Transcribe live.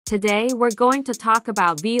Today we're going to talk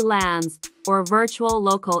about VLANs, or Virtual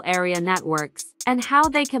Local Area Networks, and how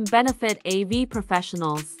they can benefit AV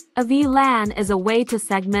professionals. A VLAN is a way to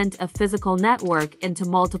segment a physical network into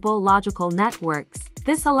multiple logical networks.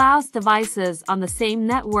 This allows devices on the same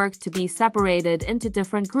network to be separated into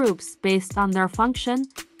different groups based on their function,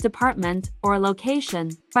 department, or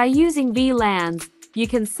location. By using VLANs, you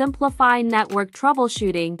can simplify network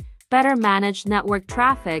troubleshooting, better manage network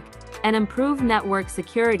traffic, and improve network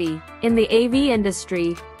security. In the AV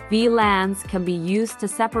industry, VLANs can be used to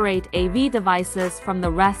separate AV devices from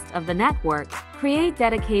the rest of the network, create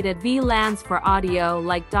dedicated VLANs for audio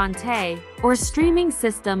like Dante, or streaming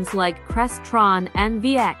systems like Crestron and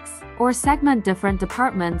VX, or segment different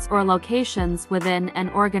departments or locations within an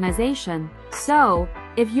organization. So,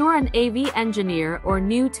 if you're an AV engineer or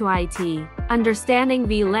new to IT, understanding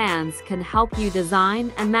VLANs can help you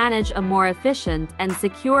design and manage a more efficient and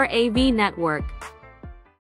secure AV network.